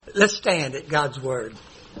Let's stand at God's Word.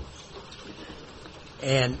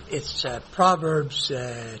 And it's Proverbs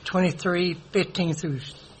 23:15 through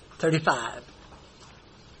 35.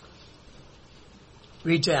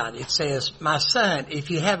 Reads out, it says, "My son, if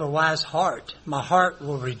you have a wise heart, my heart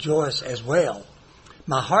will rejoice as well.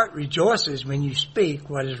 My heart rejoices when you speak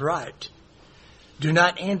what is right. Do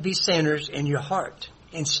not envy sinners in your heart.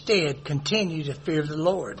 Instead, continue to fear the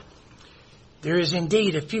Lord. There is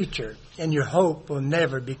indeed a future, and your hope will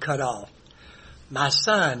never be cut off. My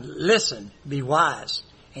son, listen, be wise,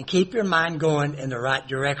 and keep your mind going in the right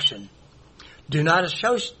direction. Do not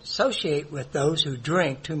associate with those who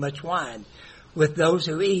drink too much wine, with those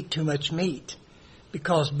who eat too much meat,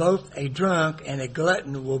 because both a drunk and a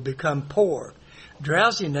glutton will become poor.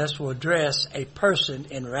 Drowsiness will dress a person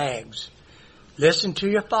in rags. Listen to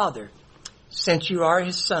your father, since you are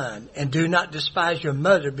his son, and do not despise your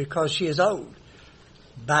mother because she is old.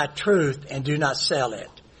 Buy truth and do not sell it.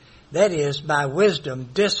 That is, by wisdom,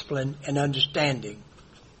 discipline, and understanding.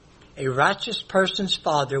 A righteous person's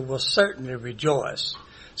father will certainly rejoice.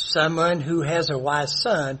 Someone who has a wise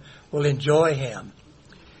son will enjoy him.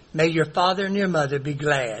 May your father and your mother be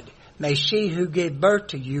glad. May she who gave birth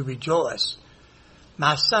to you rejoice.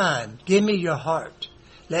 My son, give me your heart.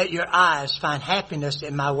 Let your eyes find happiness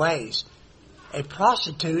in my ways. A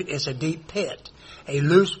prostitute is a deep pit. A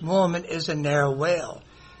loose woman is a narrow well.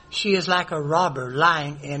 She is like a robber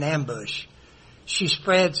lying in ambush. She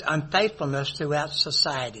spreads unfaithfulness throughout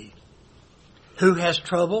society. Who has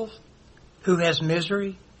trouble? Who has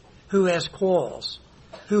misery? Who has quarrels?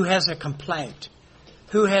 Who has a complaint?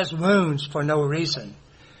 Who has wounds for no reason?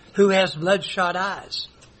 Who has bloodshot eyes?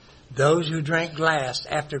 Those who drink glass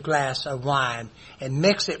after glass of wine and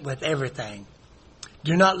mix it with everything.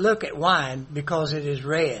 Do not look at wine because it is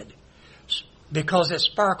red, because it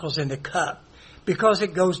sparkles in the cup, because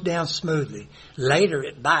it goes down smoothly. Later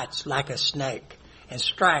it bites like a snake and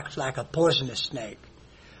strikes like a poisonous snake.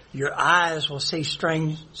 Your eyes will see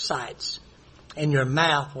strange sights, and your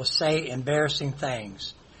mouth will say embarrassing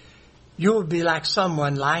things. You will be like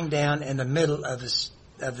someone lying down in the middle of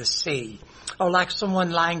the sea, or like someone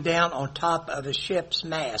lying down on top of a ship's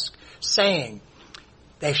mast, saying,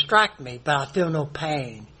 they strike me, but I feel no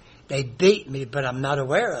pain. They beat me, but I'm not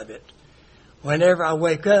aware of it. Whenever I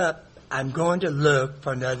wake up, I'm going to look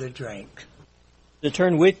for another drink." To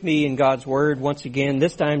turn with me in God's Word once again,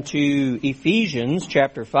 this time to Ephesians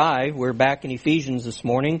chapter 5. We're back in Ephesians this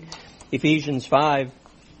morning. Ephesians 5,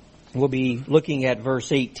 we'll be looking at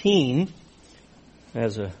verse 18.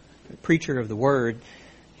 As a preacher of the Word,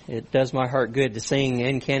 it does my heart good to sing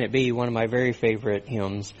 "And Can It Be," one of my very favorite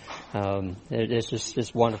hymns.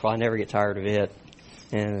 It's wonderful. I never get tired of it.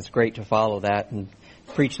 And it's great to follow that and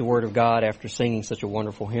preach the Word of God after singing such a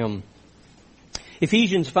wonderful hymn.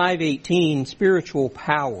 Ephesians 5:18, spiritual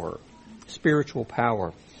power. Spiritual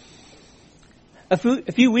power. A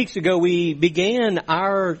few weeks ago, we began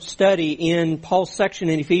our study in Paul's section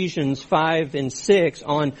in Ephesians 5 and 6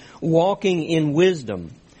 on walking in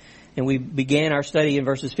wisdom. And we began our study in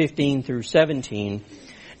verses 15 through 17.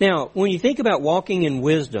 Now, when you think about walking in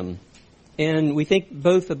wisdom, and we think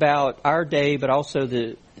both about our day, but also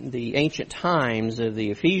the ancient times of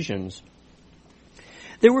the Ephesians,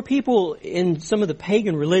 there were people in some of the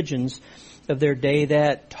pagan religions of their day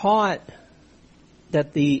that taught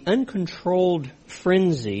that the uncontrolled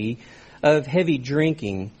frenzy of heavy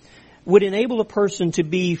drinking would enable a person to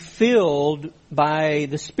be filled by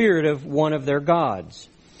the spirit of one of their gods.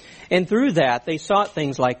 And through that, they sought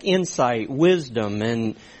things like insight, wisdom,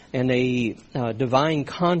 and a divine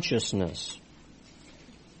consciousness.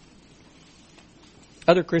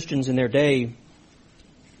 Other Christians in their day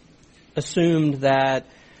assumed that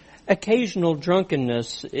occasional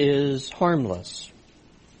drunkenness is harmless.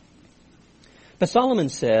 But Solomon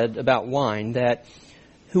said about wine that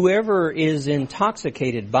whoever is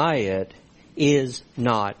intoxicated by it is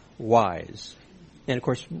not wise. And of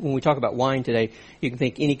course, when we talk about wine today, you can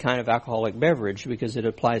think any kind of alcoholic beverage because it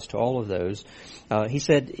applies to all of those. He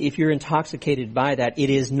said, if you're intoxicated by that, it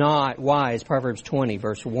is not wise. Proverbs 20,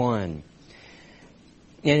 verse 1.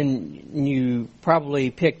 And you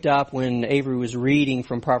probably picked up when Avery was reading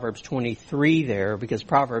from Proverbs 23 there, because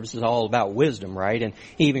Proverbs is all about wisdom, right? And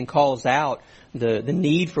he even calls out the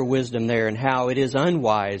need for wisdom there and how it is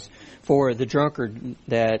unwise for the drunkard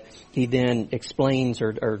that he then explains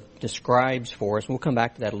or describes for us. We'll come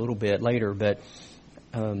back to that a little bit later, but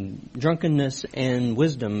drunkenness and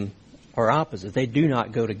wisdom are opposite. They do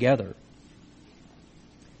not go together.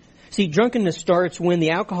 See, drunkenness starts when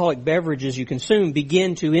the alcoholic beverages you consume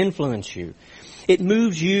begin to influence you. It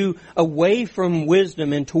moves you away from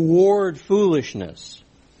wisdom and toward foolishness.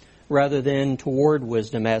 rather than toward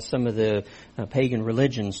wisdom, as some of the pagan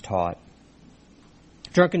religions taught.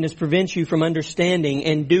 Drunkenness prevents you from understanding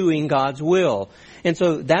and doing God's will. And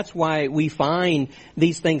so that's why we find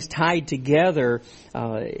these things tied together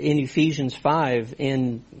in Ephesians 5.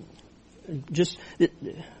 And just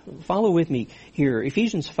follow with me here.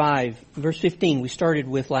 Ephesians 5, verse 15, we started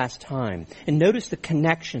with last time. And notice the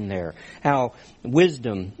connection there. How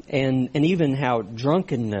wisdom and even how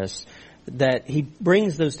drunkenness, that he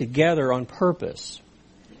brings those together on purpose.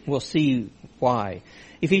 We'll see why.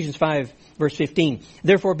 Ephesians 5, verse 15.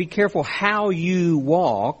 Therefore be careful how you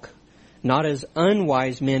walk, not as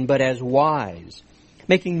unwise men, but as wise,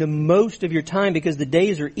 making the most of your time because the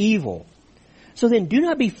days are evil. So then do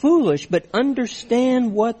not be foolish, but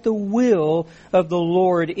understand what the will of the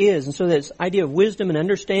Lord is. And so this idea of wisdom and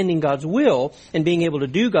understanding God's will and being able to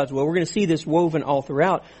do God's will, we're going to see this woven all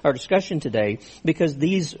throughout our discussion today because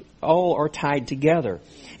these all are tied together.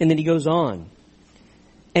 And then he goes on.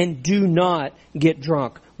 And do not get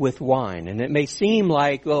drunk with wine. And it may seem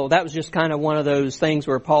like, well, that was just kind of one of those things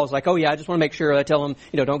where Paul's like, oh yeah, I just want to make sure I tell him,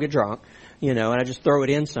 don't get drunk, and I just throw it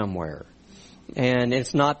in somewhere. And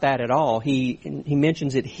it's not that at all. He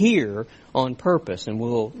mentions it here on purpose, and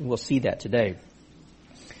we'll see that today.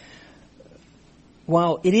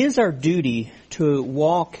 While it is our duty to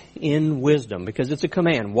walk in wisdom, because it's a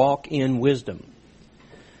command, walk in wisdom,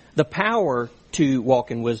 the power to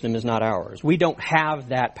walk in wisdom is not ours. We don't have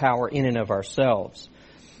that power in and of ourselves.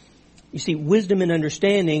 You see, wisdom and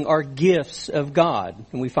understanding are gifts of God.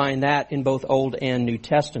 And we find that in both Old and New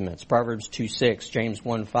Testaments. Proverbs 2:6, James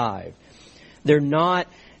 1:5. They're not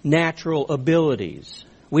natural abilities.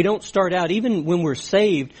 We don't start out, even when we're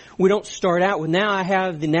saved, we don't start out with, now I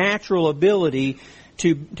have the natural ability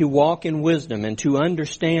to walk in wisdom and to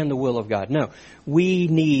understand the will of God. No, we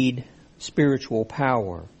need spiritual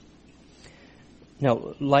power.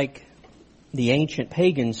 Now, like the ancient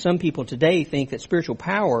pagans, some people today think that spiritual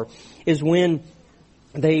power is when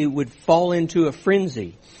they would fall into a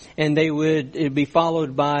frenzy and it'd be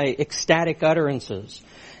followed by ecstatic utterances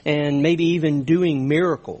and maybe even doing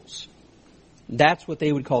miracles. That's what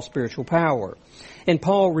they would call spiritual power. And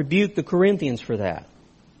Paul rebuked the Corinthians for that.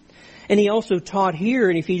 And he also taught here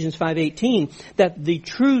in Ephesians 5:18 that the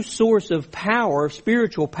true source of power, of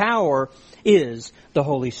spiritual power, is the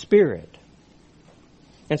Holy Spirit.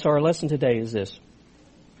 And so our lesson today is this.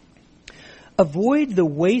 Avoid the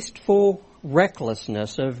wasteful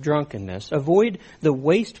recklessness of drunkenness. Avoid the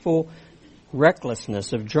wasteful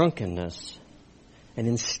recklessness of drunkenness. And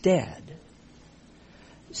instead,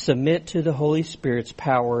 submit to the Holy Spirit's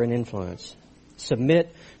power and influence.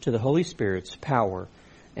 Submit to the Holy Spirit's power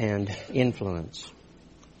and influence.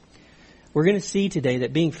 We're going to see today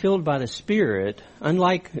that being filled by the Spirit,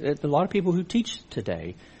 unlike a lot of people who teach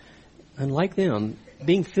today, unlike them,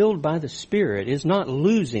 being filled by the Spirit is not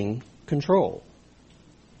losing control.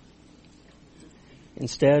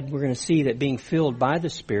 Instead, we're going to see that being filled by the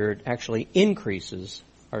Spirit actually increases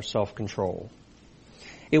our self-control.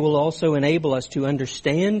 It will also enable us to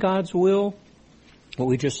understand God's will, what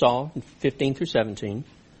we just saw in 15 through 17,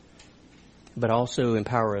 but also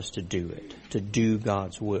empower us to do it, to do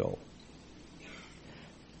God's will.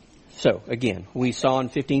 So, again, we saw in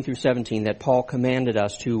 15 through 17 that Paul commanded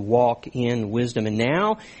us to walk in wisdom. And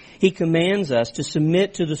now he commands us to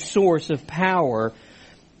submit to the source of power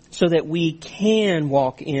so that we can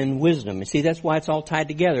walk in wisdom. You see, that's why it's all tied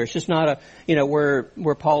together. It's just not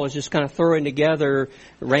where Paul is just kind of throwing together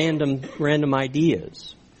random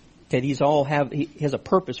ideas. Okay, he has a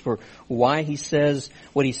purpose for why he says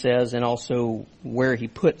what he says and also where he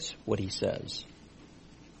puts what he says.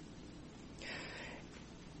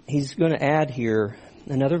 He's going to add here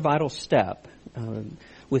another vital step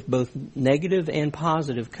with both negative and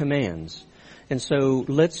positive commands. And so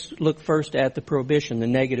let's look first at the prohibition, the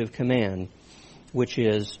negative command, which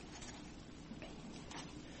is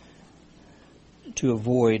to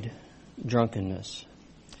avoid drunkenness.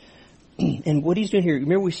 And what he's doing here,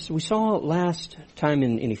 remember we saw last time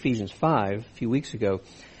in Ephesians 5, a few weeks ago,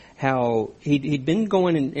 how he'd been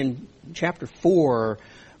going in chapter 4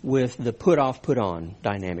 with the put off, put on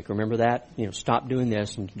dynamic. Remember that? Stop doing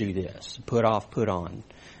this and do this. Put off, put on.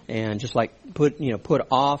 And just like put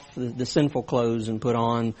off the sinful clothes and put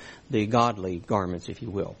on the godly garments, if you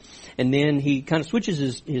will. And then he kind of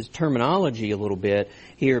switches his terminology a little bit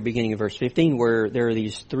here, beginning of verse 15, where there are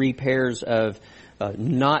these three pairs of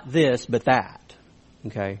not this, but that.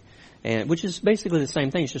 Okay? And which is basically the same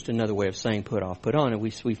thing. It's just another way of saying put off, put on. And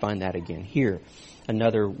we find that again here.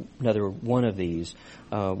 Another one of these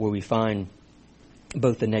where we find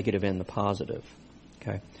both the negative and the positive.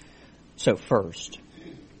 Okay? So first,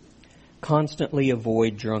 constantly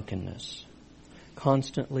avoid drunkenness.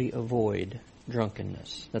 Constantly avoid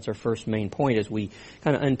drunkenness. That's our first main point as we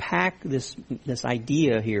kind of unpack this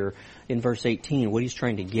idea here in verse 18, what he's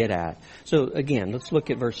trying to get at. So again, let's look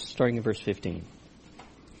at starting at verse 15.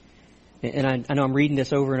 And I know I'm reading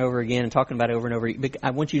this over and over again and talking about it over and over, but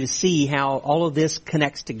I want you to see how all of this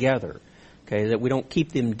connects together. Okay, that we don't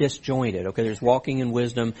keep them disjointed. Okay, there's walking in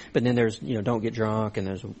wisdom, but then there's, don't get drunk, and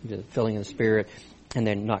there's filling in the Spirit, and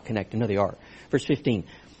then not connected. No, they are. Verse 15.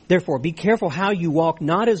 Therefore, be careful how you walk,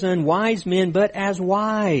 not as unwise men, but as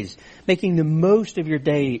wise, making the most of your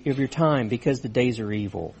time, because the days are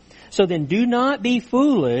evil. So then do not be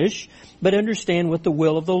foolish, but understand what the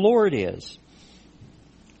will of the Lord is.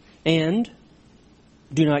 And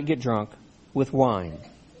do not get drunk with wine.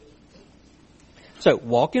 So,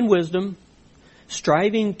 walk in wisdom,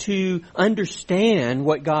 striving to understand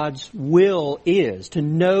what God's will is, to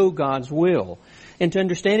know God's will, and to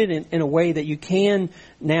understand it in a way that you can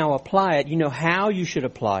now apply it. You know how you should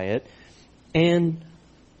apply it, and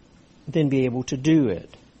then be able to do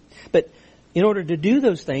it. But in order to do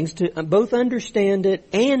those things, to both understand it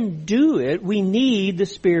and do it, we need the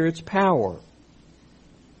Spirit's power.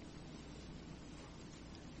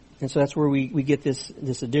 And so that's where we get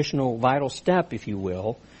this additional vital step, if you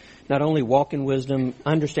will. Not only walk in wisdom,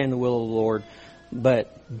 understand the will of the Lord,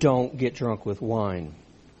 but don't get drunk with wine.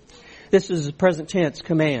 This is a present tense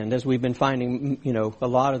command, as we've been finding, a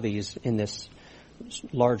lot of these in this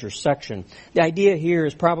larger section. The idea here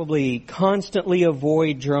is probably constantly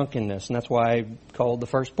avoid drunkenness, and that's why I called the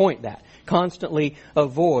first point that. Constantly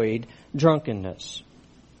avoid drunkenness.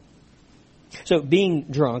 So being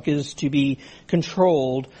drunk is to be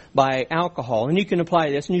controlled by alcohol. And you can apply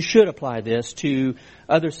this, and you should apply this to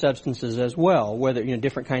other substances as well, whether,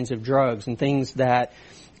 different kinds of drugs and things that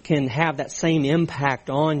can have that same impact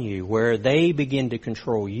on you, where they begin to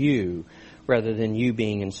control you rather than you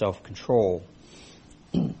being in self-control.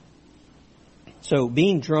 So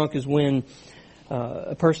being drunk is when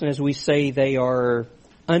a person, as we say, they are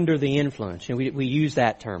under the influence. We use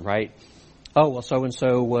that term, right? Oh, well,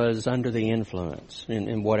 so-and-so was under the influence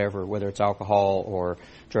in whatever, whether it's alcohol or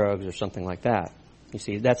drugs or something like that. You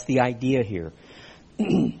see, that's the idea here.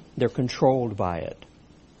 They're controlled by it.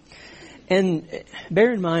 And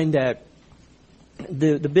bear in mind that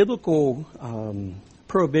the biblical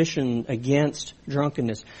prohibition against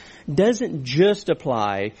drunkenness doesn't just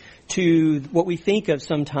apply to what we think of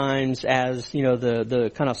sometimes as,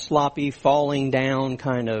 the kind of sloppy, falling down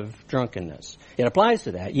kind of drunkenness. It applies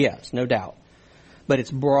to that, yes, no doubt. But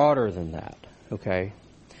it's broader than that, okay?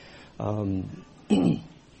 You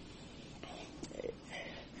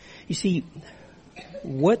see,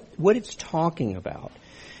 what it's talking about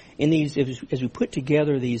in these, as we put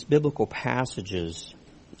together these biblical passages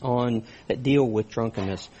that deal with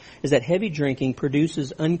drunkenness, is that heavy drinking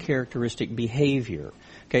produces uncharacteristic behavior.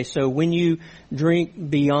 Okay, so when you drink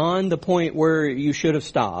beyond the point where you should have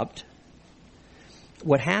stopped,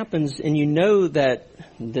 what happens, and you know that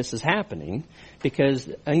this is happening, because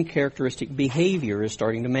uncharacteristic behavior is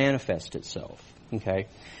starting to manifest itself. Okay?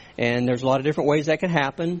 And there's a lot of different ways that can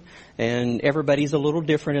happen, and everybody's a little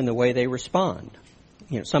different in the way they respond.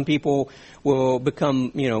 Some people will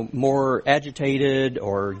become, more agitated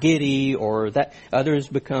or giddy, or that others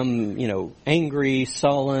become, angry,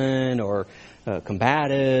 sullen, or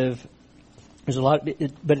combative. There's a lot,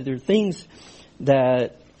 but there are things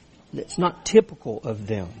that's not typical of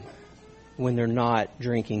them when they're not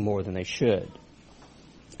drinking more than they should.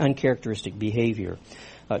 Uncharacteristic behavior.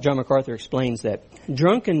 John MacArthur explains that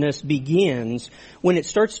drunkenness begins when it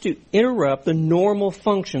starts to interrupt the normal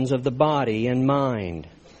functions of the body and mind.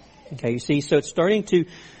 Okay, you see, so it's starting to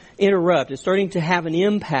interrupt. It's starting to have an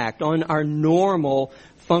impact on our normal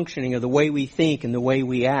functioning of the way we think and the way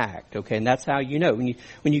we act. Okay, and that's how you know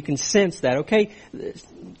when you can sense that. Okay,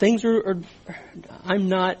 things are I'm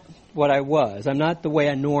not what I was. I'm not the way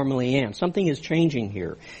I normally am. Something is changing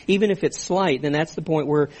here. Even if it's slight, then that's the point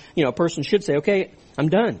where, a person should say, okay, I'm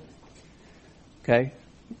done. Okay?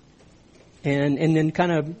 And then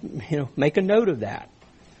kind of, make a note of that.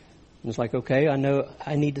 It's like, okay, I know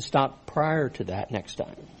I need to stop prior to that next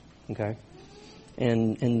time. Okay?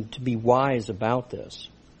 And to be wise about this.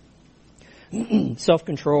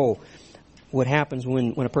 Self-control. What happens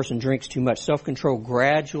when a person drinks too much? Self-control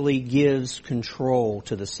gradually gives control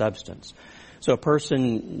to the substance. So a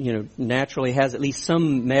person, naturally has at least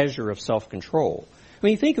some measure of self-control. I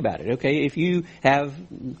mean, think about it, okay? If you have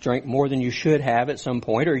drank more than you should have at some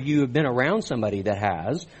point, or you have been around somebody that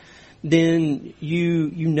has, then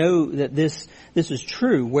you know that this is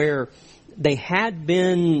true, where they had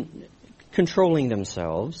been controlling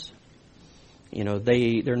themselves,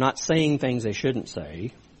 They're not saying things they shouldn't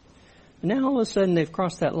say. And now all of a sudden they've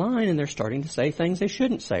crossed that line and they're starting to say things they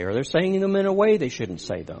shouldn't say, or they're saying them in a way they shouldn't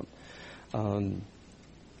say them.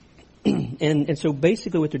 And so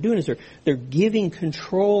basically what they're doing is they're giving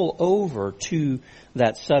control over to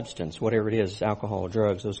that substance, whatever it is, alcohol,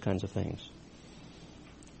 drugs, those kinds of things.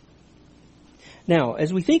 Now,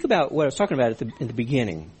 as we think about what I was talking about in the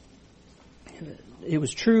beginning, it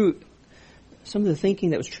was true, some of the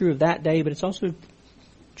thinking that was true of that day, but it's also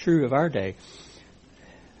true of our day.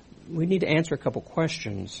 We need to answer a couple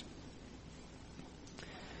questions.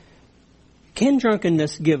 Can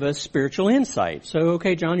drunkenness give us spiritual insight? So,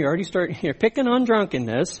 okay, John, you're picking on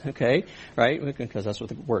drunkenness, okay, right? Because that's what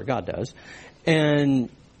the Word of God does.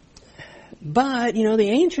 But, the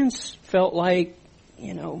ancients felt like,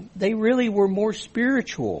 they really were more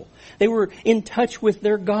spiritual. They were in touch with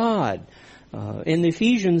their God. In the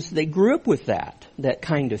Ephesians, they grew up with that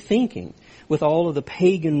kind of thinking, with all of the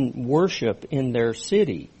pagan worship in their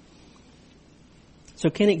city. So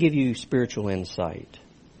can it give you spiritual insight?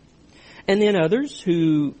 And then others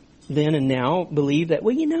who then and now believe that,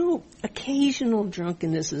 occasional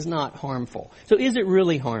drunkenness is not harmful. So is it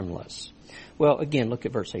really harmless? Well, again, look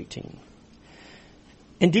at verse 18.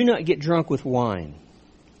 And do not get drunk with wine.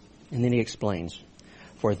 And then he explains,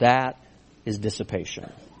 for that is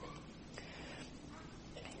dissipation.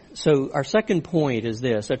 So our second point is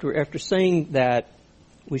this. After saying that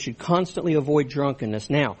we should constantly avoid drunkenness.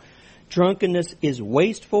 Now, drunkenness is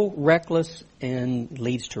wasteful, reckless, and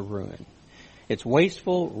leads to ruin. It's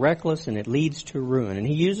wasteful, reckless, and it leads to ruin. And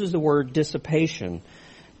he uses the word dissipation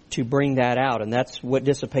to bring that out. And that's what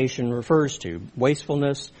dissipation refers to.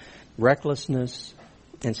 Wastefulness, recklessness,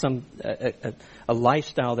 and a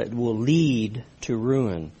lifestyle that will lead to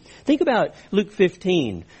ruin. Think about Luke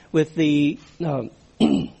 15 with the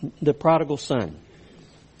prodigal son.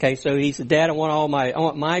 Okay, so he said, Dad, I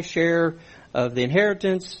want my share of the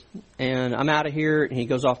inheritance, and I'm out of here. And he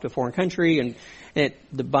goes off to a foreign country, and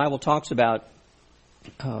the Bible talks about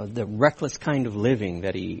the reckless kind of living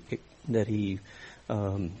that he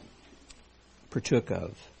partook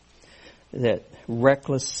of. That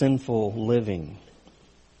reckless, sinful living.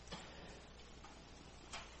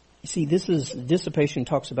 You see, dissipation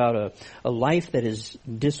talks about a life that is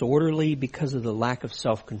disorderly because of the lack of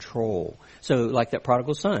self-control. So, like that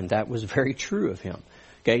prodigal son, that was very true of him.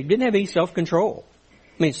 Okay, he didn't have any self-control.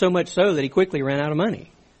 I mean, so much so that he quickly ran out of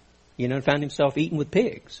money. And found himself eating with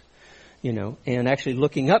pigs. And actually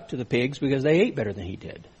looking up to the pigs because they ate better than he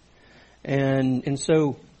did. And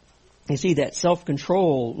so, you see, that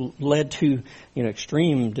self-control led to,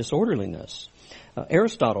 extreme disorderliness.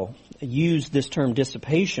 Aristotle used this term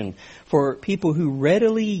dissipation for people who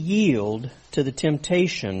readily yield to the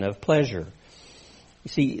temptation of pleasure. You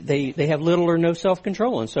see, they have little or no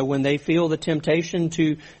self-control. And so when they feel the temptation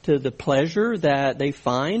to the pleasure that they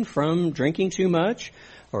find from drinking too much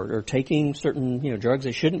or taking certain, drugs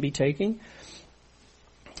they shouldn't be taking,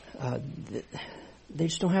 they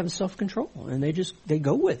just don't have the self-control. And they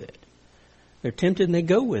go with it. They're tempted and they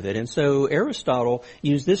go with it. And so Aristotle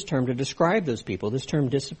used this term to describe those people, this term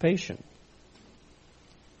dissipation.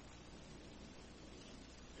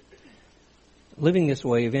 Living this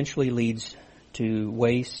way eventually leads to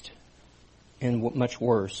waste and, much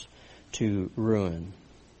worse, to ruin.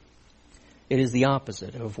 It is the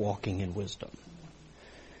opposite of walking in wisdom.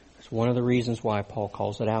 It's one of the reasons why Paul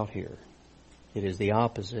calls it out here. It is the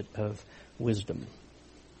opposite of wisdom.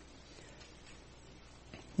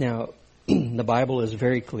 Now, the Bible is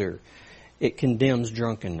very clear. It condemns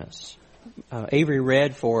drunkenness. Avery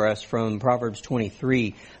read for us from Proverbs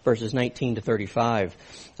 23, verses 19 to 35.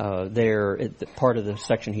 There, part of the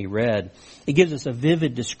section he read, it gives us a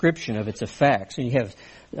vivid description of its effects. And you have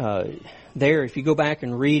there, if you go back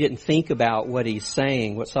and read it and think about what he's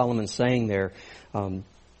saying, what Solomon's saying there, the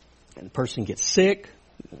person gets sick,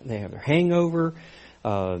 they have their hangover,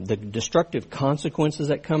 the destructive consequences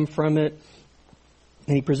that come from it.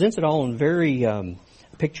 And he presents it all in very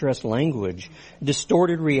picturesque language.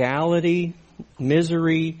 Distorted reality,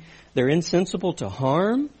 misery. They're insensible to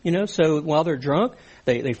harm, so while they're drunk,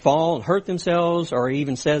 they fall and hurt themselves, or he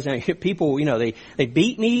even says, people, they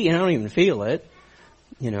beat me and I don't even feel it,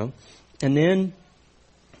 And then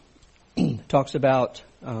talks about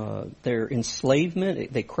their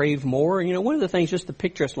enslavement. They crave more. One of the things, just the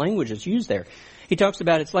picturesque language that's used there. He talks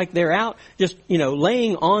about it's like they're out just,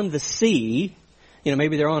 laying on the sea.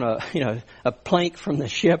 Maybe they're on a plank from the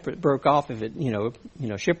ship that broke off of it,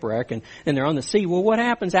 shipwreck, and they're on the sea. Well, what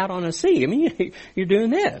happens out on the sea? I mean, you're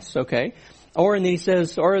doing this, okay? Or, and then he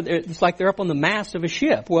says, or it's like they're up on the mast of a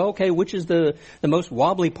ship. Well, okay, which is the most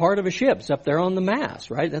wobbly part of a ship? It's up there on the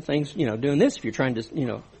mast, right? That thing's, doing this if you're trying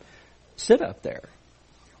to, sit up there.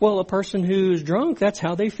 Well, a person who's drunk, that's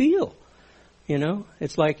how they feel.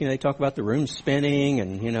 It's like, they talk about the room spinning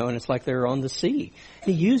and it's like they're on the sea.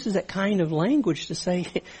 He uses that kind of language to say,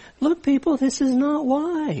 look, people, this is not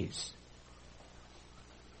wise.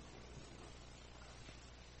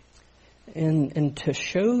 And to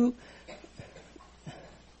show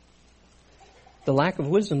the lack of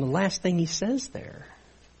wisdom, the last thing he says there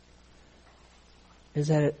is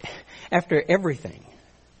that after everything,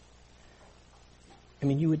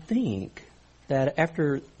 you would think that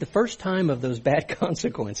after the first time of those bad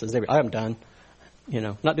consequences, I'm done,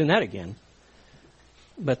 not doing that again.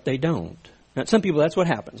 But they don't. Now, some people, that's what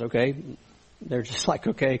happens, okay? They're just like,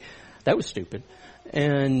 okay, that was stupid.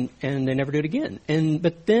 And they never do it again.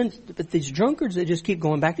 But these drunkards, they just keep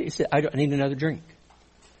going back to it. Say, I need another drink.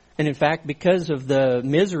 And in fact, because of the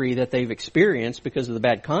misery that they've experienced because of the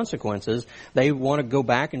bad consequences, they want to go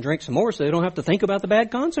back and drink some more so they don't have to think about the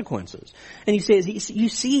bad consequences. And he says, you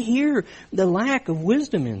see here the lack of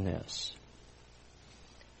wisdom in this.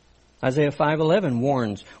 Isaiah 5:11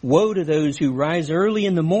 warns, woe to those who rise early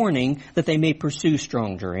in the morning that they may pursue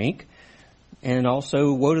strong drink. And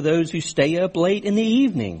also, woe to those who stay up late in the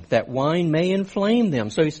evening, that wine may inflame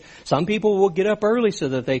them. So some people will get up early so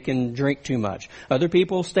that they can drink too much. Other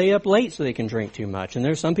people stay up late so they can drink too much. And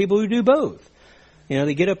there's some people who do both.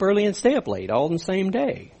 They get up early and stay up late, all in the same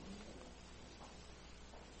day.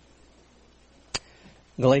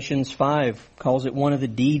 Galatians 5 calls it one of the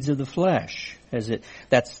deeds of the flesh.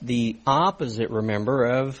 That's the opposite, remember,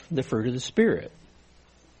 of the fruit of the Spirit.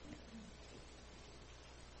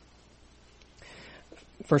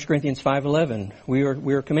 1 Corinthians 5:11, we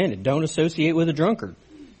are commanded, don't associate with a drunkard.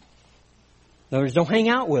 In other words, don't hang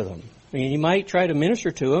out with them. You might try to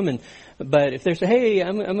minister to them, but if they say, hey,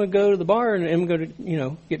 I'm going to go to the bar and I'm going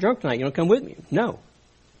to, get drunk tonight, come with me? No.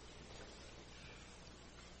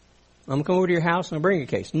 I'm going to come over to your house and I'll bring a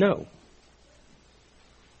case. No.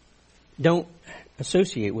 Don't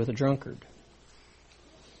associate with a drunkard.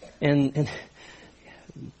 And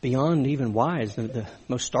beyond even wise, the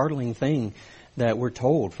most startling thing that we're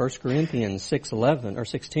told, 1 Corinthians 6:11 or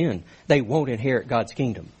 6:10, they won't inherit God's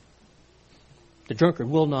kingdom. The drunkard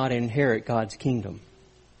will not inherit God's kingdom.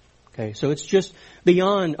 Okay, so it's just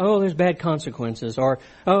beyond, there's bad consequences, or,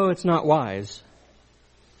 it's not wise.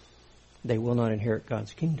 They will not inherit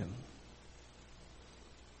God's kingdom.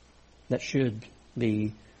 That should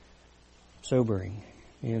be sobering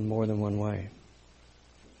in more than one way.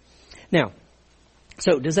 Now,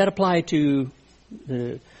 so does that apply to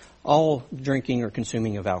all drinking or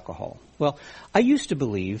consuming of alcohol? Well, I used to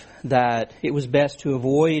believe that it was best to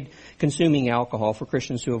avoid consuming alcohol, for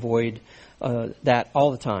Christians to avoid that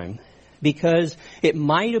all the time, because it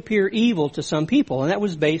might appear evil to some people. And that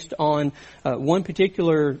was based on one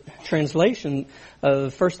particular translation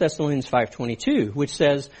of 1 Thessalonians 5:22, which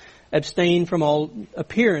says, abstain from all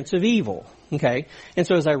appearance of evil. Okay? And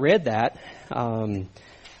so as I read that,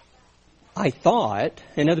 I thought,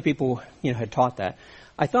 and other people had taught that,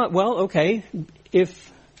 I thought, well, okay,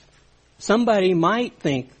 if somebody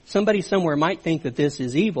somewhere might think that this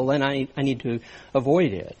is evil, then I need to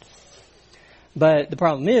avoid it. But the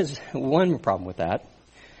problem is, one problem with that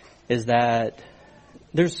is that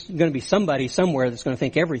there's going to be somebody somewhere that's going to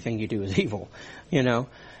think everything you do is evil,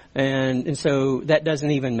 and so that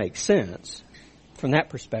doesn't even make sense from that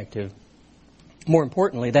perspective. More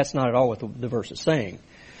importantly, that's not at all what the verse is saying.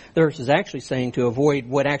 The verse is actually saying to avoid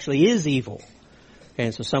what actually is evil.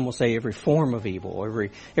 And so some will say every form of evil,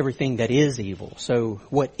 everything that is evil. So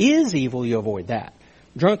what is evil, you avoid that.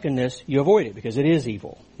 Drunkenness, you avoid it because it is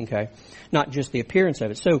evil. Okay? Not just the appearance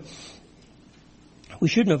of it. So we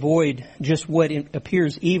shouldn't avoid just what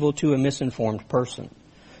appears evil to a misinformed person.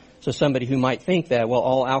 So somebody who might think that, well,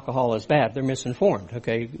 all alcohol is bad, they're misinformed.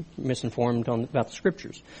 Okay? Misinformed about the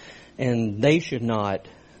Scriptures. And they should not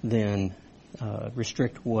then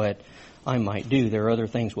restrict what I might do. There are other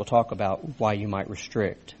things we'll talk about why you might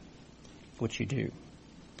restrict what you do.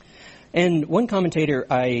 And one commentator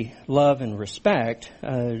I love and respect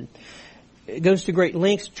goes to great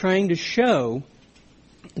lengths trying to show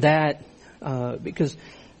that, because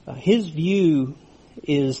his view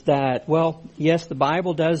is that, well, yes, the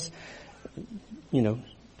Bible does,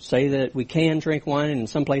 say that we can drink wine, and in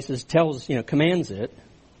some places commands it.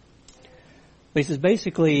 But he says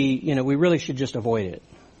basically, we really should just avoid it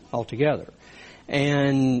altogether.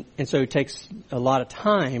 And so it takes a lot of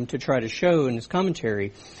time to try to show in his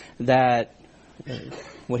commentary that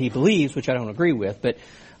what he believes, which I don't agree with, but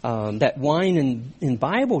that wine in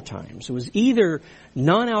Bible times was either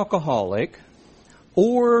non-alcoholic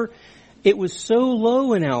or it was so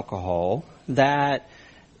low in alcohol that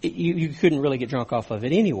you couldn't really get drunk off of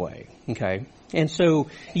it anyway. Okay, and so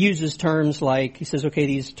he uses terms like, he says, okay,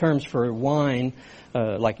 these terms for wine,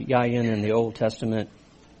 like yayin in the Old Testament,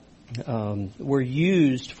 were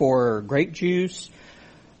used for grape juice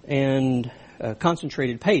and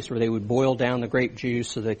concentrated paste, where they would boil down the grape juice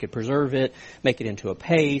so they could preserve it, make it into a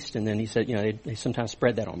paste, and then he said, they sometimes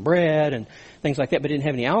spread that on bread and things like that, but it didn't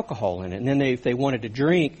have any alcohol in it. And then if they wanted to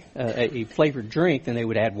drink a flavored drink, then they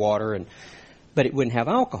would add water, but it wouldn't have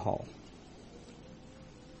alcohol.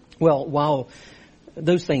 Well, while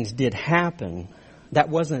those things did happen, that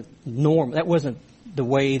wasn't normal. That wasn't the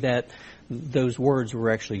way that those words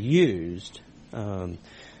were actually used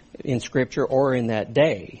in Scripture or in that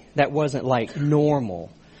day. That wasn't like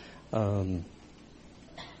normal.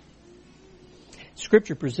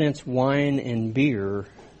 Scripture presents wine and beer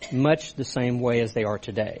much the same way as they are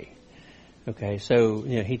today. Okay, so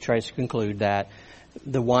he tries to conclude that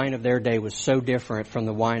the wine of their day was so different from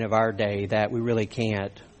the wine of our day that we really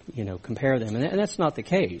can't, compare them. And that's not the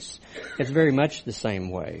case. It's very much the same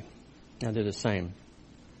way. Now they're the same.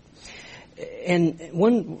 And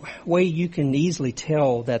one way you can easily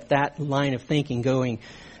tell that line of thinking going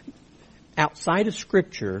outside of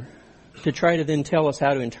Scripture to try to then tell us how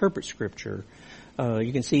to interpret Scripture,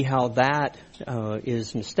 you can see how that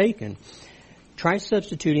is mistaken. Try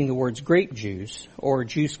substituting the words grape juice or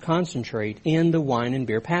juice concentrate in the wine and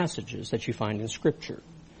beer passages that you find in Scripture.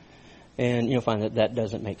 And you'll find that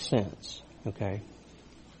doesn't make sense. Okay?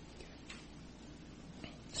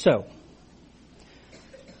 So,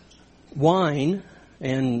 wine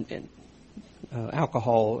and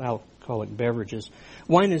alcoholic beverages.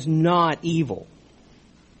 Wine is not evil.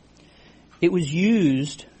 It was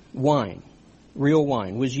used, real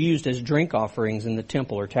wine, was used as drink offerings in the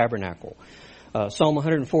temple or tabernacle. Psalm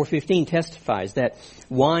 104:15 testifies that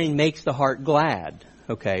wine makes the heart glad.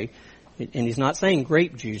 Okay, and he's not saying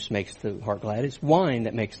grape juice makes the heart glad. It's wine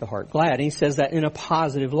that makes the heart glad. And he says that in a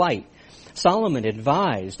positive light. Solomon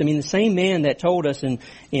advised, the same man that told us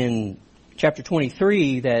in chapter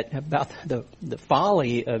 23 that about the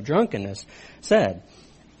folly of drunkenness said,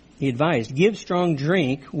 he advised, give strong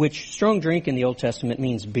drink, which strong drink in the Old Testament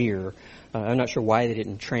means beer. I'm not sure why they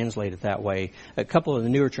didn't translate it that way. A couple of the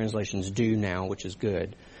newer translations do now, which is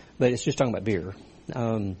good. But it's just talking about beer.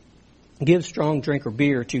 Give strong drink or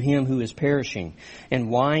beer to him who is perishing, and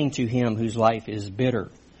wine to him whose life is bitter.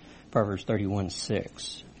 Proverbs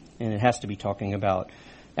 31:6. And it has to be talking about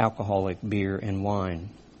alcoholic beer and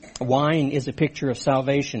wine. Wine is a picture of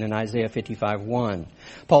salvation in Isaiah 55:1.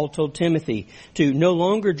 Paul told Timothy to no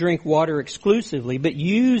longer drink water exclusively, but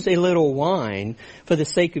use a little wine for the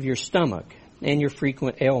sake of your stomach and your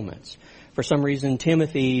frequent ailments. For some reason,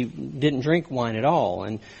 Timothy didn't drink wine at all.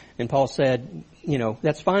 And Paul said,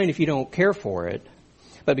 that's fine if you don't care for it,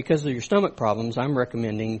 but because of your stomach problems, I'm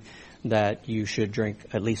recommending that you should drink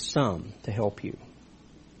at least some to help you.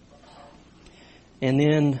 And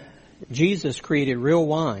then Jesus created real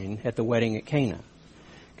wine at the wedding at Cana.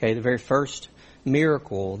 Okay, the very first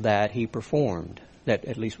miracle that he performed, that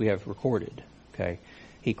at least we have recorded. Okay,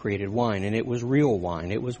 he created wine, and it was real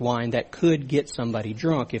wine. It was wine that could get somebody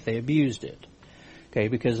drunk if they abused it. Okay,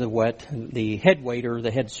 because of what the head waiter,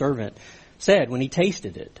 the head servant, said when he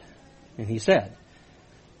tasted it. And he said,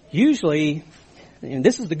 usually, and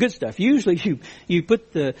this is the good stuff, usually you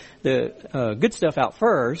put the good stuff out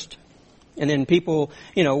first, and then people,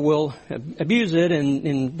 will abuse it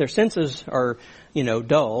and their senses are,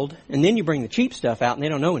 dulled. And then you bring the cheap stuff out and they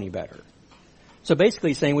don't know any better. So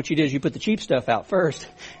basically saying what you did is you put the cheap stuff out first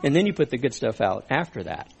and then you put the good stuff out after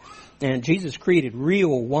that. And Jesus created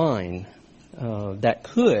real wine that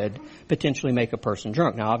could potentially make a person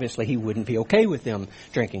drunk. Now obviously he wouldn't be okay with them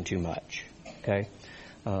drinking too much. Okay?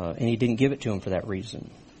 And he didn't give it to them for that reason.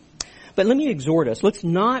 But let me exhort us. Let's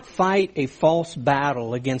not fight a false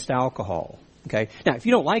battle against alcohol. Okay? Now, if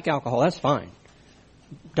you don't like alcohol, that's fine.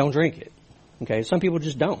 Don't drink it. Okay? Some people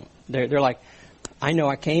just don't. They're like, I know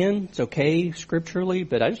I can. It's okay scripturally,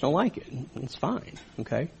 but I just don't like it. It's fine.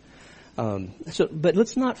 Okay? But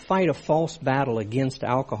let's not fight a false battle against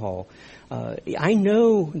alcohol. I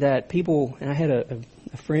know that people, and I had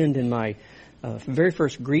a friend in my very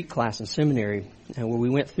first Greek class in seminary, where we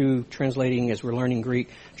went through translating, as we're learning Greek,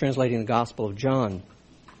 translating the Gospel of John.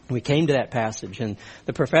 We came to that passage, and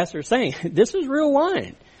the professor was saying, this is real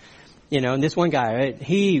wine. And this one guy,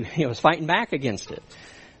 he was fighting back against it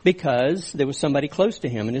because there was somebody close to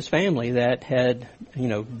him and his family that had,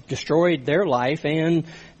 destroyed their life and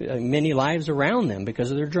many lives around them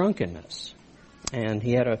because of their drunkenness. And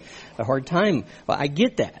he had a hard time. Well, I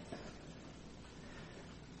get that.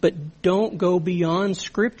 But don't go beyond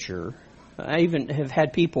Scripture. I even have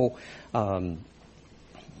had people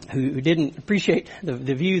who didn't appreciate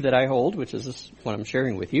the view that I hold, which is what I'm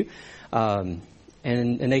sharing with you. And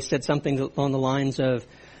they said something on the lines of,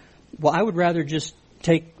 well, I would rather just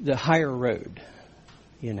take the higher road,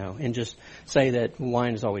 and just say that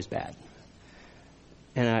wine is always bad.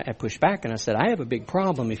 And I pushed back and I said, I have a big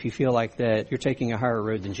problem if you feel like that you're taking a higher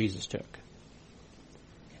road than Jesus took.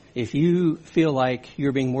 If you feel like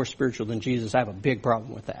you're being more spiritual than Jesus, I have a big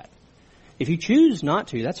problem with that. If you choose not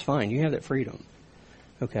to, that's fine. You have that freedom.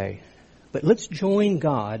 Okay. But let's join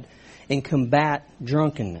God and combat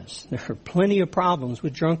drunkenness. There are plenty of problems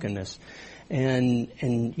with drunkenness.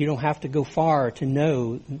 And you don't have to go far to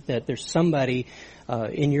know that there's somebody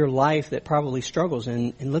in your life that probably struggles.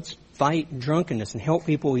 And let's fight drunkenness and help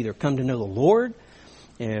people either come to know the Lord,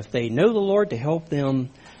 and if they know the Lord, to help them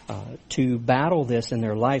to battle this in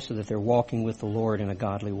their life so that they're walking with the Lord in a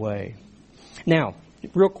godly way. Now,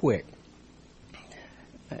 real quick,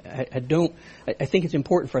 I think it's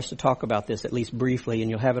important for us to talk about this at least briefly, and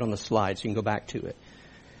you'll have it on the slide so you can go back to it.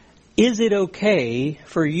 Is it okay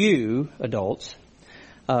for you, adults,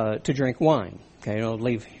 to drink wine? Okay,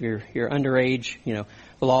 leave your underage,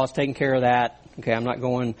 the law is taking care of that. Okay, I'm not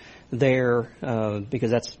going there because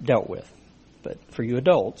that's dealt with. But for you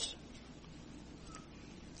adults,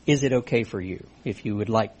 is it okay for you if you would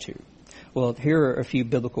like to? Well, here are a few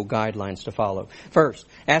biblical guidelines to follow. First,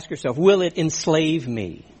 ask yourself, will it enslave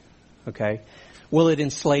me? Okay, will it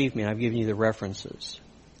enslave me? And I've given you the references.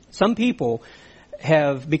 Some people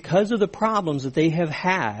have, because of the problems that they have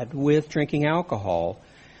had with drinking alcohol,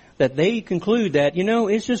 that they conclude that,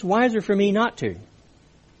 it's just wiser for me not to.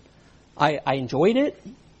 I enjoyed it.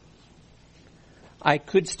 I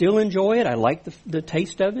could still enjoy it. I like the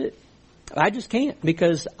taste of it. I just can't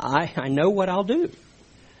because I know what I'll do.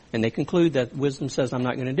 And they conclude that wisdom says I'm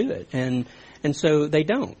not going to do it. And so they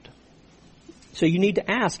don't. So you need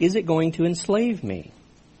to ask, is it going to enslave me?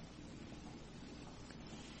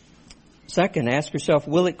 Second, ask yourself,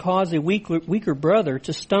 will it cause a weaker brother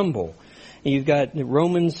to stumble? And you've got the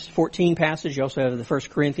Romans 14 passage. You also have the 1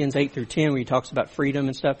 Corinthians 8 through 10 where he talks about freedom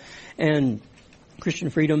and stuff, and Christian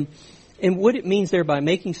freedom. And what it means there by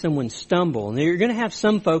making someone stumble. And you're going to have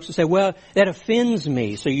some folks who say, well, that offends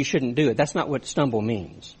me, so you shouldn't do it. That's not what stumble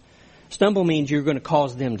means. Stumble means you're going to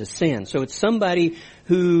cause them to sin. So it's somebody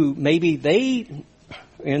who maybe they,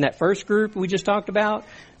 in that first group we just talked about,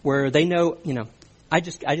 where they know, I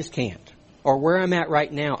just can't. Or where I'm at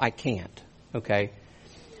right now, I can't. Okay?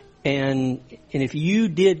 And if you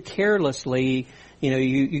did carelessly,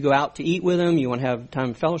 you go out to eat with them, you want to have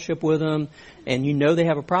time of fellowship with them, and they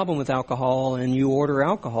have a problem with alcohol, and you order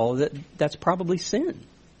alcohol, that's probably sin.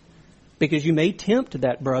 Because you may tempt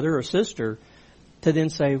that brother or sister to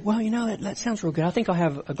then say, well, that sounds real good. I think I'll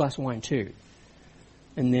have a glass of wine too.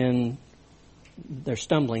 And then their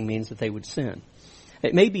stumbling means that they would sin.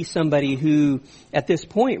 It may be somebody who, at this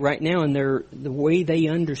point right now in the way they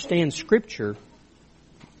understand Scripture,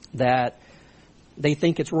 that they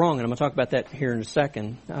think it's wrong. And I'm going to talk about that here in a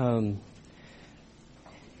second. And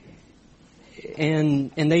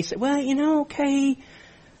they say, well, okay,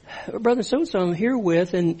 brother so-and-so I'm here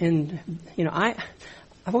with, and I've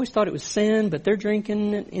always thought it was sin, but they're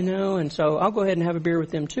drinking, and so I'll go ahead and have a beer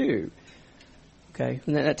with them too. Okay,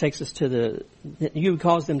 and that takes us to you would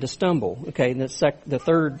cause them to stumble. Okay, and the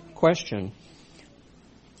third question,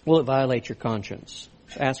 will it violate your conscience?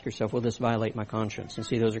 Ask yourself, will this violate my conscience? And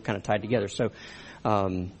see, those are kind of tied together. So,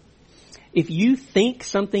 if you think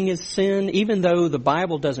something is sin, even though the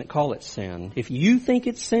Bible doesn't call it sin, if you think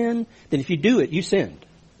it's sin, then if you do it, you sinned.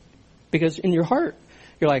 Because in your heart,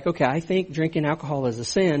 you're like, okay, I think drinking alcohol is a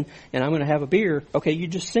sin, and I'm going to have a beer. Okay, you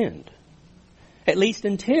just sinned. At least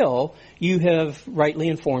until you have rightly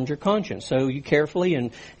informed your conscience. So you carefully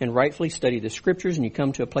and rightfully study the Scriptures, and you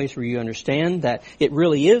come to a place where you understand that it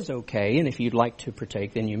really is okay, and if you'd like to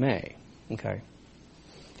partake, then you may. Okay.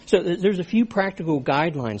 So there's a few practical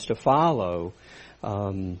guidelines to follow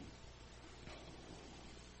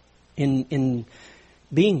in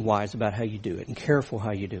being wise about how you do it and careful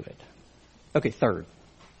how you do it. Okay, third.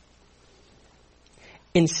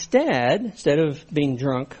 Instead of being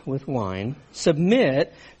drunk with wine,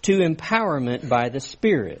 submit to empowerment by the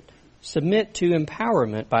Spirit. Submit to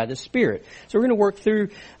empowerment by the Spirit. So we're going to work through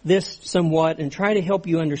this somewhat and try to help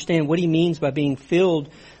you understand what he means by being filled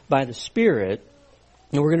by the Spirit.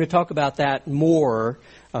 And we're going to talk about that more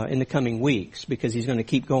in the coming weeks because he's going to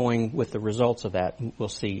keep going with the results of that. We'll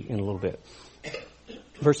see in a little bit.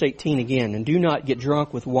 Verse 18 again, and do not get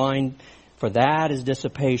drunk with wine, for that is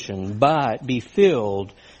dissipation, but be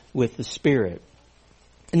filled with the Spirit.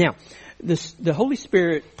 Now, the Holy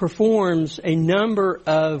Spirit performs a number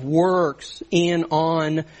of works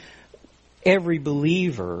on every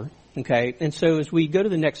believer. Okay, and so as we go to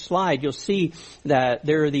the next slide, you'll see that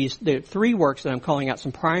there are three works that I'm calling out,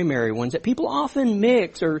 some primary ones that people often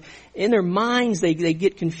mix, or in their minds they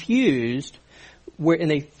get confused, and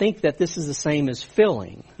they think that this is the same as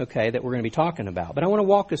filling, okay, that we're going to be talking about. But I want to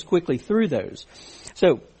walk us quickly through those.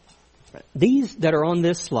 So these that are on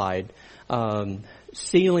this slide,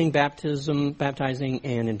 sealing, baptism, baptizing,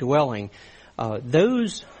 and indwelling,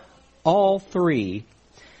 those all three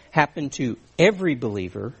happen to every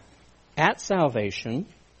believer at salvation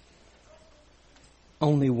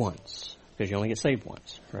only once, because you only get saved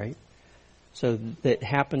once, right? So that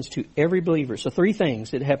happens to every believer. So three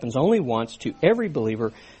things. It happens only once to every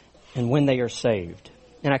believer and when they are saved.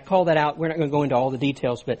 And I call that out. We're not going to go into all the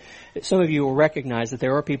details, but some of you will recognize that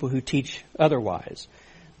there are people who teach otherwise,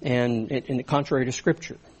 and contrary to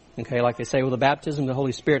Scripture. Okay, like they say, well, the baptism of the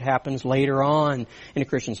Holy Spirit happens later on in a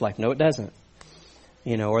Christian's life. No, it doesn't.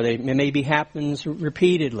 Or it maybe happens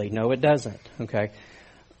repeatedly. No, it doesn't. Okay.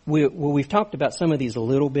 We've talked about some of these a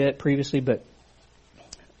little bit previously, but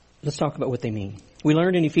let's talk about what they mean. We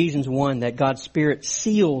learned in Ephesians 1 that God's Spirit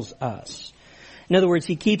seals us. In other words,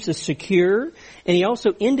 He keeps us secure, and He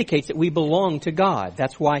also indicates that we belong to God.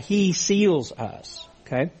 That's why He seals us.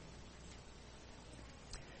 Okay.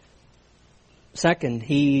 Second,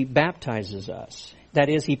 He baptizes us. That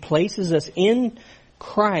is, He places us in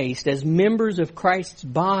Christ as members of Christ's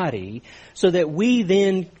body so that we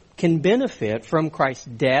then can benefit from Christ's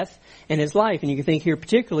death and His life. And you can think here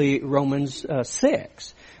particularly Romans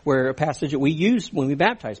 6, where a passage that we use when we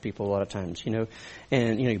baptize people a lot of times,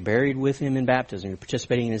 and you're buried with Him in baptism, you're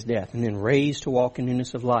participating in His death, and then raised to walk in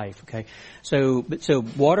newness of life. Okay, so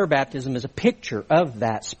water baptism is a picture of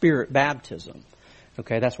that Spirit baptism.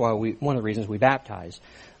 Okay, that's why one of the reasons we baptize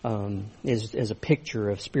is a picture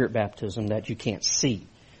of Spirit baptism that you can't see.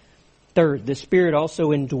 Third, the Spirit also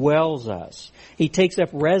indwells us. He takes up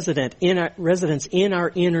residence in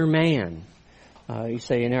our inner man. You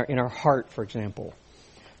say in our heart, for example.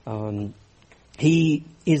 He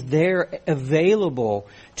is there available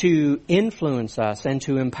to influence us and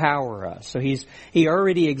to empower us. So He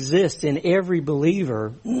already exists in every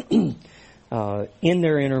believer in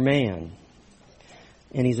their inner man.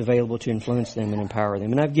 And He's available to influence them and empower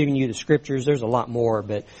them. And I've given you the scriptures. There's a lot more,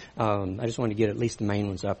 but I just want to get at least the main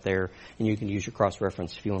ones up there, and you can use your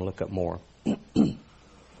cross-reference if you want to look up more.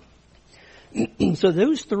 So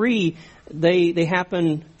those three, they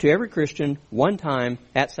happen to every Christian one time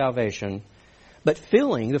at salvation. But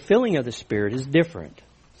the filling of the Spirit is different.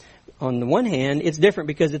 On the one hand, it's different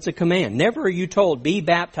because it's a command. Never are you told, be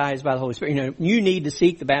baptized by the Holy Spirit. You need to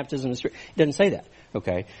seek the baptism of the Spirit. It doesn't say that.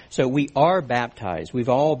 Okay, so we are baptized. We've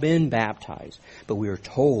all been baptized. But we are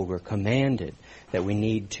told, we're commanded that we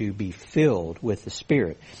need to be filled with the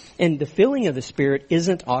Spirit. And the filling of the Spirit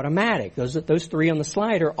isn't automatic. Those three on the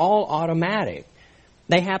slide are all automatic.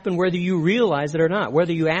 They happen whether you realize it or not,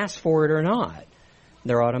 whether you ask for it or not.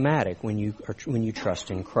 They're automatic when you trust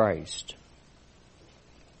in Christ.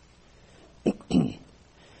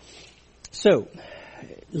 So,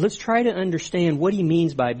 let's try to understand what He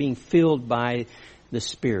means by being filled by the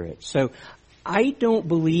Spirit. So, I don't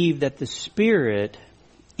believe that the Spirit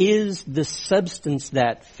is the substance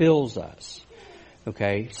that fills us.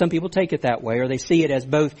 Okay? Some people take it that way, or they see it as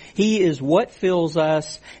both He is what fills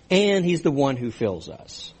us, and He's the one who fills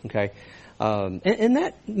us. Okay? And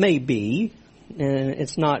that may be, and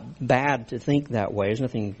it's not bad to think that way. There's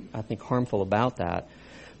nothing, I think, harmful about that.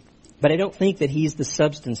 But I don't think that He's the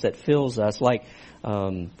substance that fills us. Like,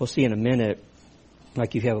 we'll see in a minute,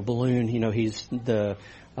 like if you have a balloon, He's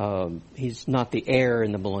not the air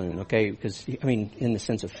in the balloon, okay? Because, in the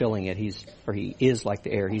sense of filling it, He is like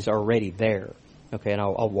the air. He's already there, okay? And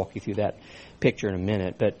I'll walk you through that picture in a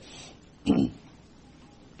minute. But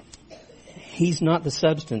He's not the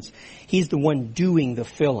substance. He's the one doing the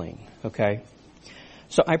filling, okay?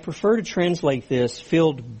 So I prefer to translate this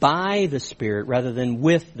filled by the Spirit rather than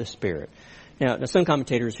with the Spirit. Now some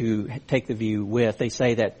commentators who take the view with, they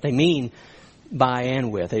say that they mean by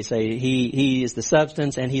and with. They say He is the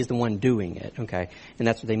substance and He's the one doing it. Okay, and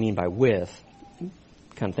that's what they mean by with.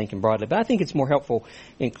 Kind of thinking broadly, but I think it's more helpful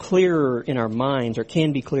and clearer in our minds, or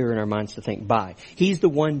can be clearer in our minds to think by. He's the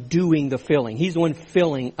one doing the filling. He's the one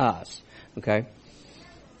filling us. Okay.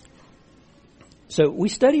 So we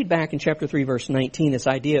studied back in chapter 3, verse 19, this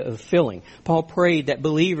idea of filling. Paul prayed that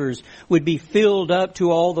believers would be filled up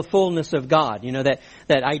to all the fullness of God. You know, that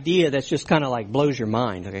idea that's just kind of like blows your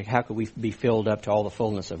mind. Okay, how could we be filled up to all the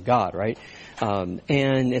fullness of God, right? And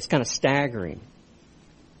it's kind of staggering.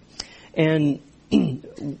 And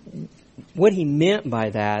what he meant by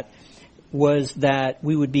that was that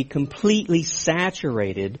we would be completely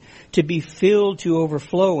saturated to be filled to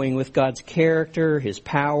overflowing with God's character, His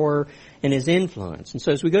power, and His influence. And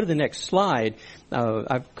so as we go to the next slide,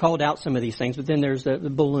 I've called out some of these things, but then there's the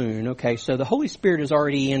balloon. Okay, so the Holy Spirit is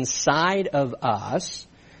already inside of us.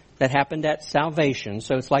 That happened at salvation.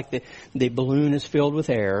 So it's like the balloon is filled with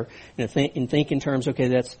air. And think in terms, okay,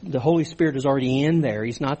 that's the Holy Spirit is already in there.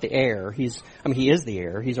 He's not the air. He is the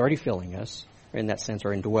air. He's already filling us, in that sense,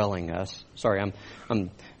 or indwelling us. Sorry,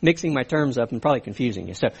 I'm mixing my terms up and probably confusing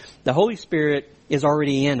you. So the Holy Spirit is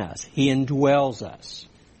already in us. He indwells us.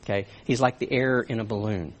 Okay? He's like the air in a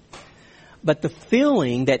balloon. But the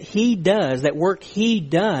filling that He does, that work He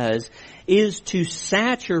does, is to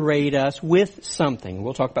saturate us with something.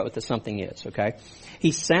 We'll talk about what the something is, okay?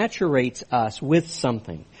 He saturates us with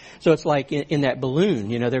something. So it's like in that balloon,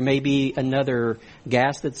 you know, there may be another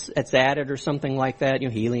gas that's added or something like that, you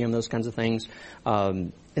know, helium, those kinds of things,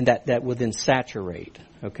 and that would then saturate,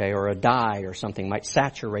 okay? Or a dye or something might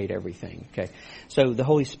saturate everything, okay? So the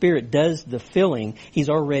Holy Spirit does the filling. He's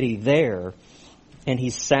already there, and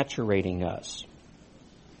He's saturating us.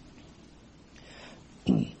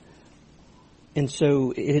 And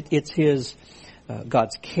so it's His,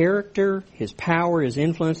 God's character, His power, His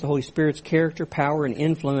influence, the Holy Spirit's character, power, and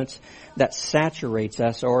influence that saturates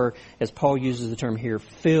us, or as Paul uses the term here,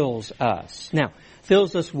 fills us. Now,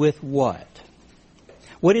 fills us with what?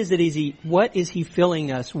 What is He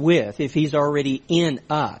filling us with if He's already in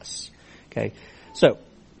us? Okay, so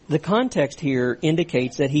the context here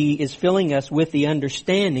indicates that He is filling us with the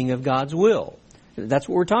understanding of God's will. That's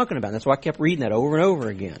what we're talking about. That's why I kept reading that over and over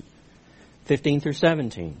again. 15 through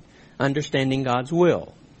 17. Understanding God's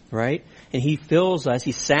will, right? And He fills us,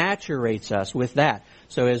 He saturates us with that.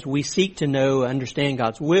 So as we seek to know, understand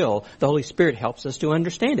God's will, the Holy Spirit helps us to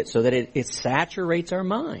understand it so that it saturates our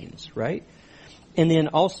minds, right? And then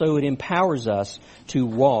also it empowers us to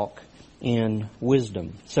walk in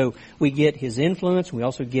wisdom. So we get His influence, we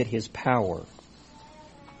also get His power.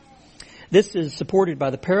 This is supported by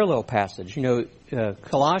the parallel passage. You know,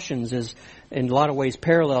 Colossians is in a lot of ways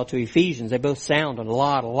parallel to Ephesians. They both sound a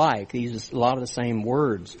lot alike. They use a lot of the same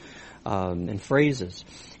words and phrases.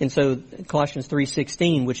 And so Colossians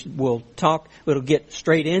 3:16, which it'll get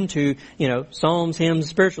straight into, you know, psalms, hymns,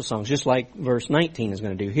 spiritual songs, just like verse 19 is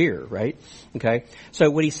going to do here, right? Okay. So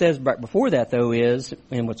what he says right before that, though, is,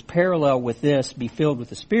 and what's parallel with this, be filled with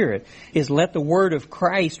the Spirit, is let the word of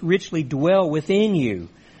Christ richly dwell within you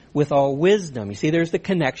with all wisdom. You see, there's the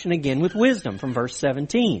connection again with wisdom from verse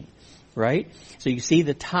 17, right? So you see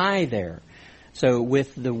the tie there. So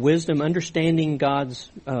with the wisdom, understanding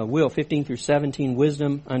God's will, 15 through 17,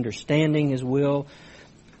 wisdom, understanding His will.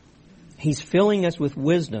 He's filling us with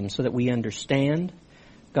wisdom so that we understand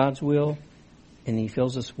God's will, and He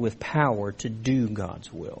fills us with power to do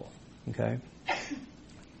God's will. Okay?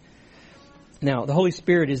 Now, the Holy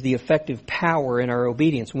Spirit is the effective power in our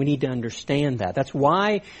obedience. We need to understand that. That's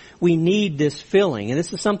why we need this filling. And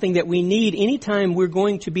this is something that we need anytime we're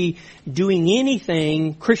going to be doing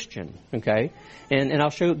anything Christian. Okay? And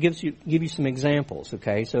I'll give you some examples.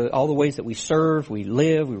 Okay? So all the ways that we serve, we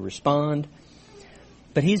live, we respond.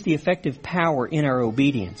 But He's the effective power in our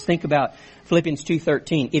obedience. Think about Philippians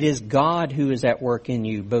 2:13. It is God who is at work in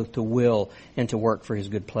you, both to will and to work for His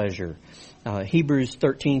good pleasure. Hebrews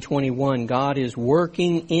 13:21, God is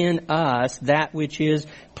working in us that which is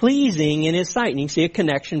pleasing in His sight. And you can see a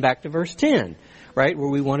connection back to verse 10, right, where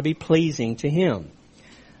we want to be pleasing to Him.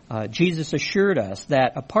 Jesus assured us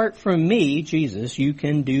that apart from me, Jesus, you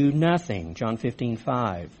can do nothing. John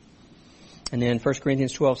 15:5. And then 1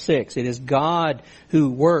 Corinthians 12:6, it is God who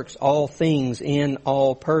works all things in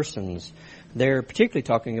all persons. They're particularly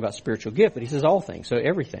talking about spiritual gift, but he says all things, so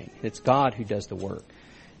everything. It's God who does the work.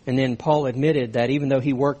 And then Paul admitted that even though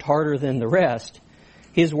he worked harder than the rest,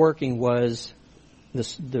 his working was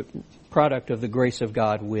the product of the grace of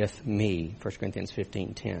God with me. 1 Corinthians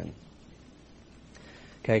 15:10.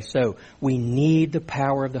 Okay, so we need the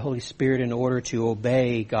power of the Holy Spirit in order to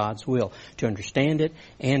obey God's will, to understand it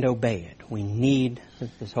and obey it. We need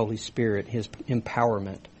this Holy Spirit, His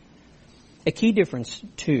empowerment. A key difference,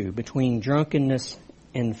 too, between drunkenness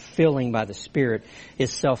and filling by the Spirit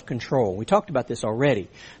is self-control. We talked about this already.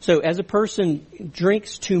 So as a person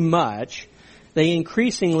drinks too much, they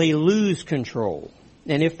increasingly lose control.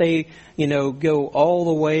 And if they, go all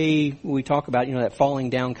the way, we talk about, that falling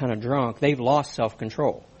down kind of drunk, they've lost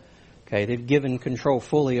self-control. Okay, they've given control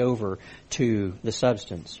fully over to the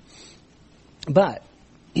substance. But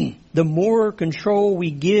the more control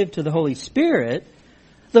we give to the Holy Spirit,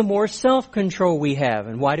 the more self-control we have.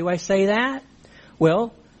 And why do I say that?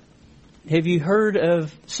 Well, have you heard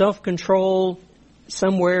of self-control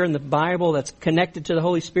somewhere in the Bible that's connected to the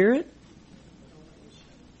Holy Spirit?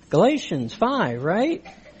 Galatians 5, right?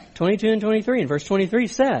 22 and 23. And verse 23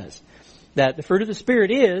 says that the fruit of the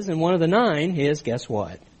Spirit is, and one of the 9 is, guess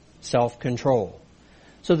what? Self-control.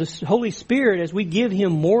 So the Holy Spirit, as we give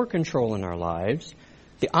Him more control in our lives,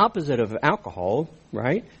 the opposite of alcohol,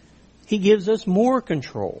 right? He gives us more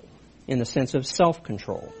control in the sense of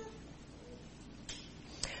self-control.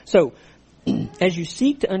 So, as you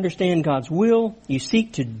seek to understand God's will, you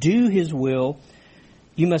seek to do His will,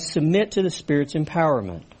 you must submit to the Spirit's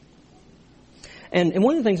empowerment. And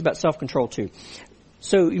one of the things about self-control too.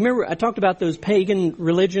 So you remember I talked about those pagan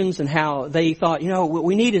religions and how they thought, what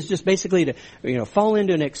we need is just basically to, fall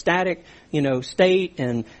into an ecstatic, state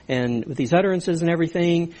and with these utterances and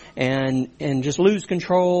everything and just lose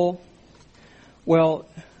control. Well,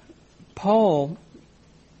 Paul,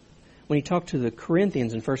 when he talked to the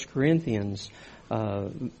Corinthians in 1 Corinthians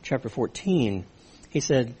chapter 14, he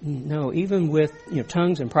said, no, even with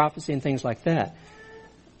tongues and prophecy and things like that,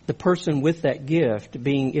 the person with that gift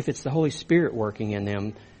if it's the Holy Spirit working in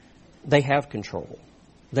them, they have control.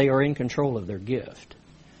 They are in control of their gift.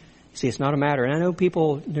 See, it's not a matter, and I know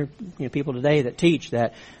people today that teach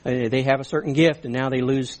that they have a certain gift and now they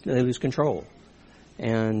lose control.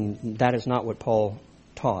 And that is not what Paul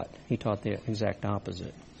taught. He taught the exact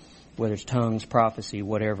opposite. Whether it's tongues, prophecy,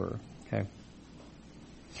 whatever. Okay.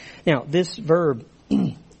 Now, this verb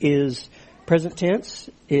is present tense.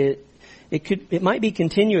 It might be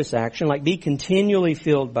continuous action, like be continually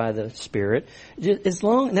filled by the Spirit.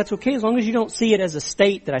 And that's okay as long as you don't see it as a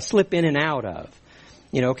state that I slip in and out of.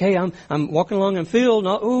 Okay, I'm walking along, I'm filled,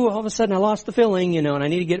 and all of a sudden I lost the filling, and I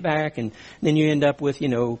need to get it back, and then you end up with,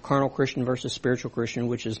 carnal Christian versus spiritual Christian,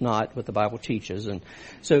 which is not what the Bible teaches. And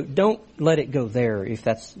so don't let it go there if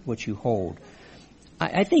that's what you hold.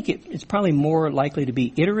 I think it's probably more likely to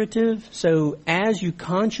be iterative. So as you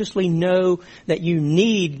consciously know that you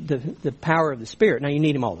need the power of the Spirit, now you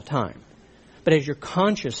need Him all the time, but as you're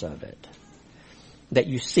conscious of it, that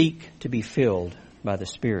you seek to be filled by the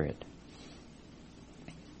Spirit.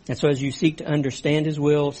 And so as you seek to understand His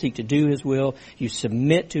will, seek to do His will, you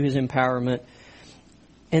submit to His empowerment.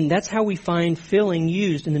 And that's how we find filling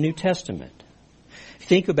used in the New Testament.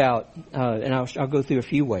 Think about, and I'll go through a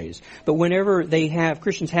few ways, but whenever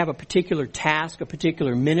Christians have a particular task, a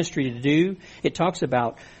particular ministry to do, it talks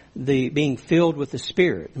about being filled with the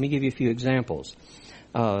Spirit. Let me give you a few examples.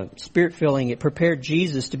 Spirit filling, it prepared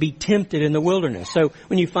Jesus to be tempted in the wilderness. So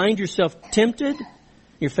when you find yourself tempted,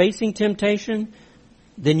 you're facing temptation,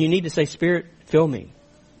 then you need to say, Spirit, fill me.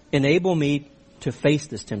 Enable me to face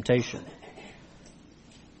this temptation.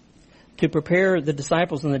 To prepare the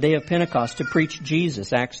disciples on the day of Pentecost to preach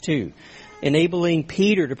Jesus, Acts 2. Enabling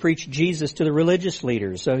Peter to preach Jesus to the religious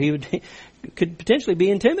leaders. So he could potentially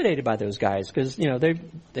be intimidated by those guys because,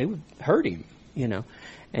 they would hurt him,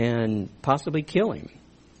 and possibly kill him.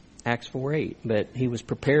 Acts 4:8. But he was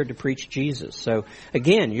prepared to preach Jesus. So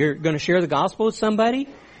again, you're going to share the gospel with somebody,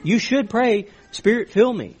 you should pray, Spirit,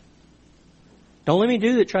 fill me. Don't let me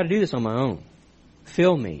try to do this on my own.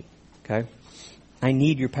 Fill me. Okay? I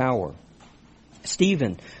need your power.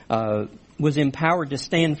 Stephen was empowered to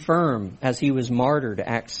stand firm as he was martyred,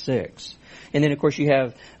 Acts 6. And then, of course, you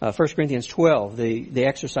have 1 Corinthians 12, the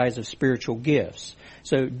exercise of spiritual gifts.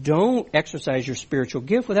 So don't exercise your spiritual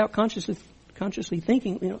gift without consciously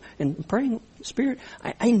thinking, and praying, Spirit,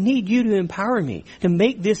 I need you to empower me to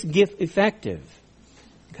make this gift effective.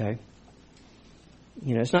 Okay?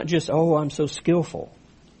 It's not just, I'm so skillful.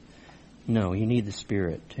 No, you need the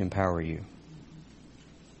Spirit to empower you.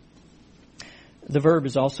 The verb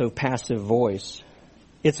is also passive voice.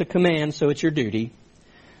 It's a command, so it's your duty,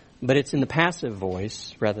 but it's in the passive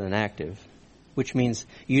voice rather than active, which means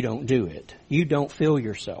you don't do it. You don't fill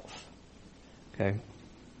yourself. Okay?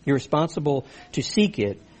 You're responsible to seek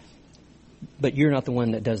it, but you're not the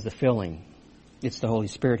one that does the filling. It's the Holy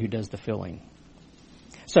Spirit who does the filling.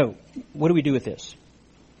 So, what do we do with this?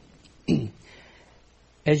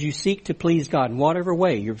 As you seek to please God in whatever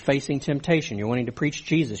way, you're facing temptation, you're wanting to preach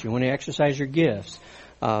Jesus, you want to exercise your gifts,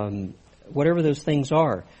 whatever those things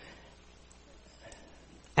are,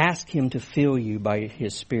 ask Him to fill you by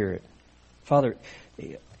His Spirit. Father,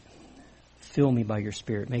 fill me by your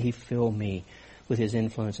Spirit. May He fill me with His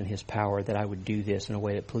influence and His power that I would do this in a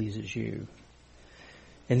way that pleases you.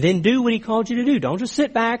 And then do what He called you to do. Don't just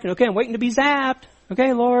sit back and, okay, I'm waiting to be zapped.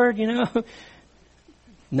 Okay, Lord,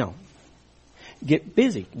 No. Get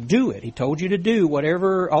busy. Do it. He told you to do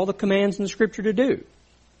whatever, all the commands in the Scripture to do.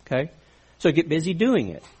 Okay? So get busy doing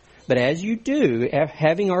it. But as you do,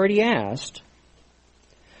 having already asked,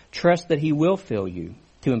 trust that He will fill you,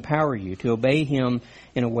 to empower you, to obey Him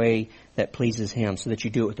in a way that pleases Him, so that you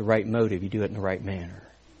do it with the right motive, you do it in the right manner.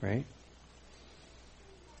 Right?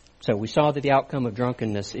 So we saw that the outcome of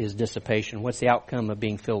drunkenness is dissipation. What's the outcome of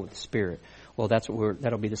being filled with the Spirit? Well,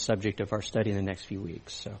 that'll be the subject of our study in the next few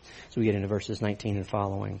weeks. So we get into verses 19 and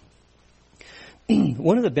following.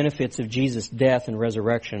 One of the benefits of Jesus' death and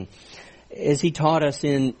resurrection, as He taught us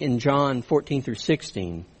in John 14 through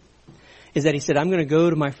 16, is that He said, I'm going to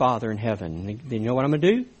go to my Father in heaven. And you know what I'm going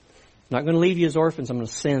to do? I'm not going to leave you as orphans. I'm going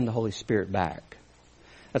to send the Holy Spirit back.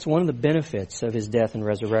 That's one of the benefits of His death and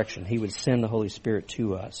resurrection. He would send the Holy Spirit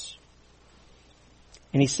to us.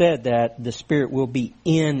 And He said that the Spirit will be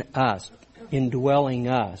in us, indwelling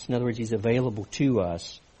us. In other words, He's available to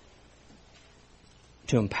us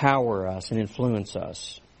to empower us and influence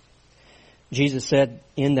us. Jesus said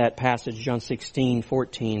in that passage, John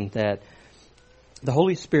 16:14, that the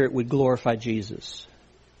Holy Spirit would glorify Jesus.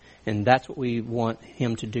 And that's what we want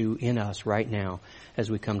Him to do in us right now as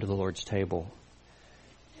we come to the Lord's table.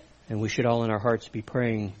 And we should all in our hearts be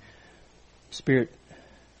praying, Spirit,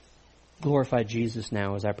 glorify Jesus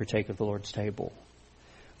now as I partake of the Lord's table.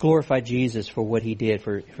 Glorify Jesus for what He did,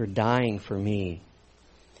 for dying for me.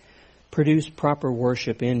 Produce proper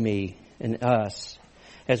worship in me and us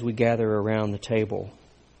as we gather around the table.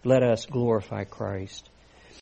 Let us glorify Christ.